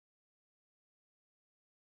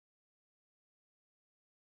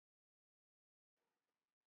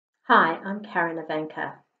Hi, I'm Karen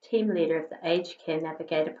Ivanka, Team Leader of the Aged Care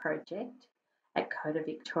Navigator project at COTA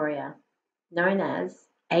Victoria, known as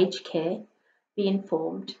Aged Care, Be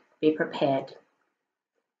Informed, Be Prepared,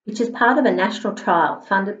 which is part of a national trial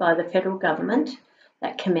funded by the federal government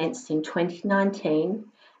that commenced in 2019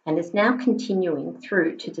 and is now continuing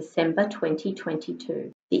through to December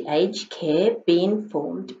 2022. The Aged Care, Be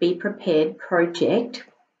Informed, Be Prepared project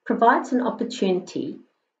provides an opportunity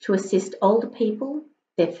to assist older people,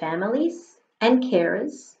 their families and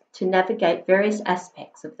carers to navigate various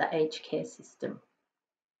aspects of the aged care system.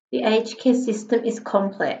 The aged care system is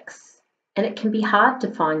complex and it can be hard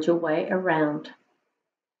to find your way around.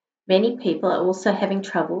 Many people are also having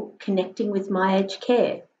trouble connecting with My Aged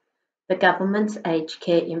Care, the government's aged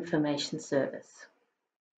care information service.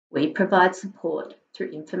 We provide support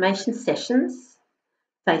through information sessions,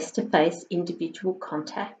 face-to-face individual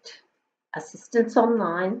contact, assistance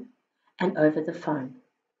online, and over the phone.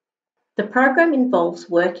 The program involves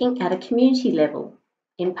working at a community level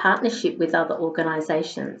in partnership with other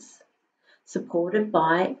organisations, supported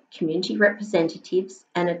by community representatives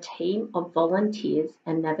and a team of volunteers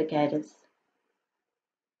and navigators.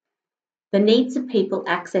 The needs of people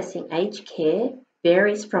accessing aged care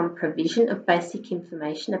varies from provision of basic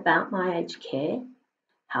information about My Aged Care,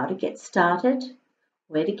 how to get started,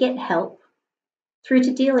 where to get help, through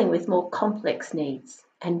to dealing with more complex needs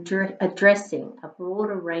and addressing a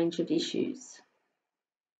broader range of issues.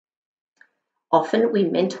 Often we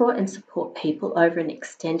mentor and support people over an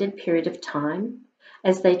extended period of time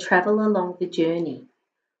as they travel along the journey,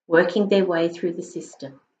 working their way through the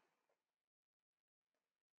system.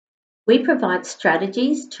 We provide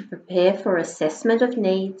strategies to prepare for assessment of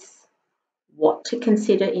needs, what to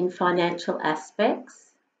consider in financial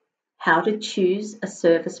aspects, how to choose a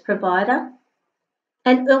service provider,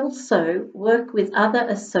 and also work with other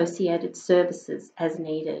associated services as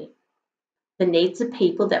needed. The needs of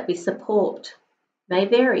people that we support may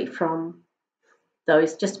vary from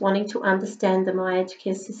those just wanting to understand the My Aged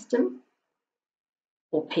Care system,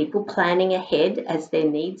 or people planning ahead as their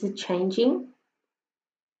needs are changing,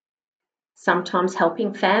 sometimes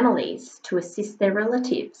helping families to assist their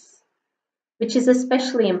relatives, which is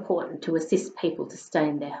especially important to assist people to stay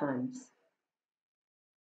in their homes.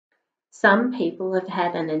 Some people have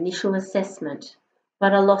had an initial assessment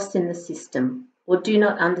but are lost in the system or do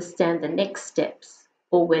not understand the next steps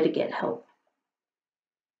or where to get help.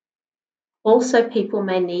 Also, people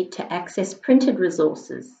may need to access printed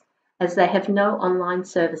resources as they have no online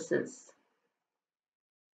services.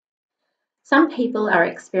 Some people are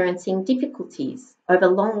experiencing difficulties over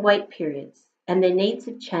long wait periods and their needs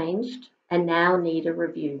have changed and now need a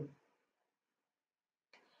review.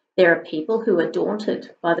 There are people who are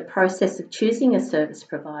daunted by the process of choosing a service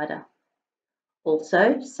provider.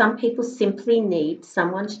 Also, some people simply need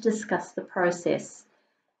someone to discuss the process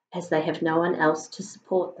as they have no one else to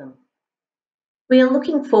support them. We are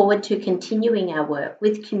looking forward to continuing our work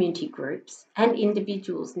with community groups and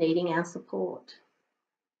individuals needing our support.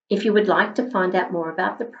 If you would like to find out more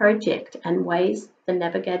about the project and ways the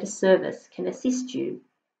Navigator service can assist you,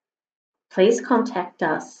 please contact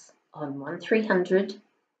us on 1300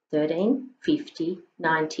 13 50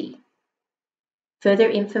 90. Further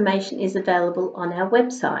information is available on our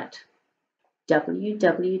website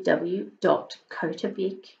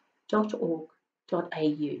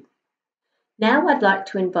www.cotavic.org.au. Now I'd like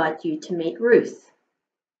to invite you to meet Ruth,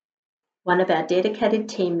 one of our dedicated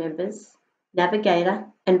team members, navigator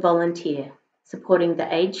and volunteer, supporting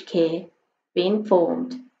the Aged Care, Be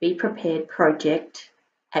Informed, Be Prepared project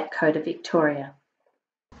at COTA Victoria.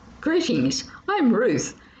 Greetings, I'm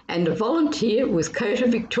Ruth and a volunteer with COTA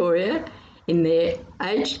Victoria in their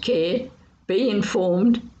Aged Care, Be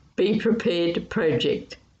Informed, Be Prepared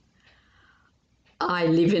project. I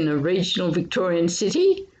live in a regional Victorian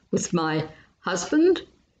city with my husband,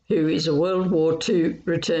 who is a World War II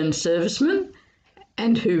returned serviceman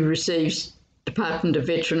and who receives Department of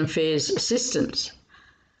Veteran Affairs assistance.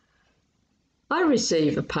 I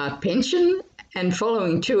receive a part pension, and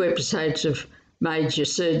following 2 episodes of major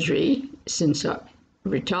surgery since I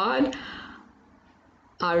retired,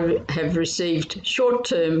 I have received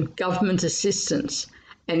short-term government assistance,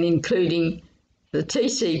 and including the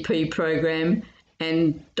TCP program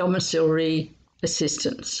and domiciliary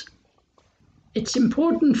assistance. It's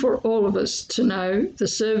important for all of us to know the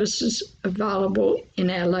services available in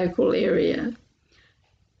our local area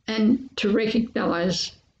and to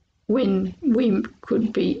recognise when we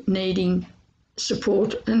could be needing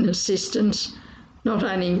support and assistance, not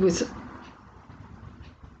only with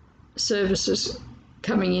services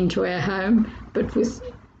coming into our home, but with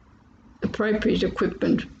appropriate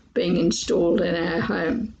equipment being installed in our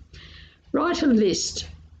home. Write a list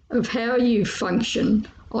of how you function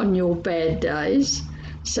on your bad days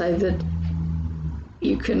so that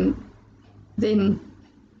you can then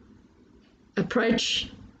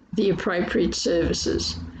approach the appropriate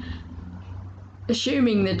services,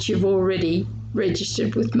 assuming that you've already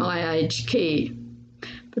registered with My Aged Care.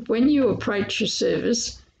 But when you approach a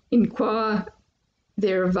service, inquire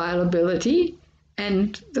their availability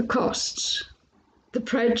and the costs. The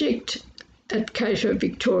project at COTA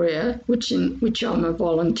Victoria, which I'm a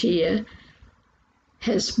volunteer,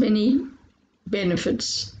 has many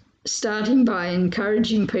benefits, starting by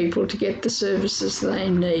encouraging people to get the services they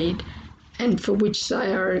need and for which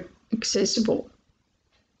they are accessible.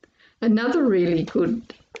 Another really good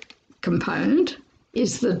component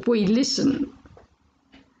is that we listen,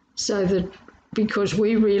 so that because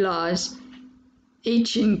we realise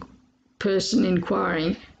each person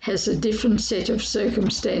inquiring has a different set of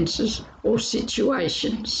circumstances or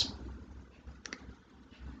situations.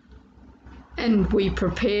 And we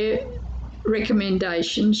prepare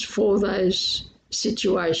recommendations for those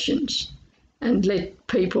situations and let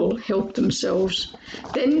people help themselves.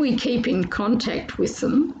 Then we keep in contact with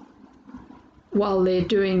them while they're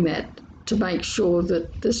doing that to make sure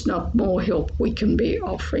that there's not more help we can be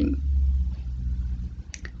offering.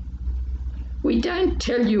 We don't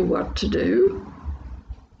tell you what to do.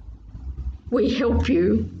 We help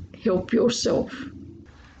you help yourself.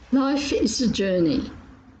 Life is a journey,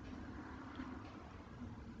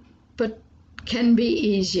 but can be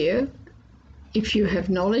easier if you have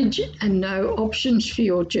knowledge and know options for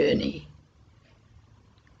your journey.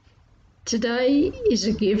 Today is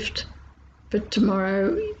a gift, but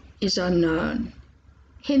tomorrow is unknown.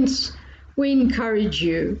 Hence, we encourage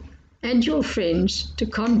you and your friends to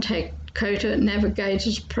contact COTA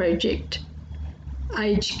Navigators Project,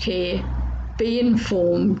 Aged Care, be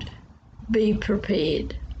informed, be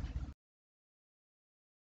prepared.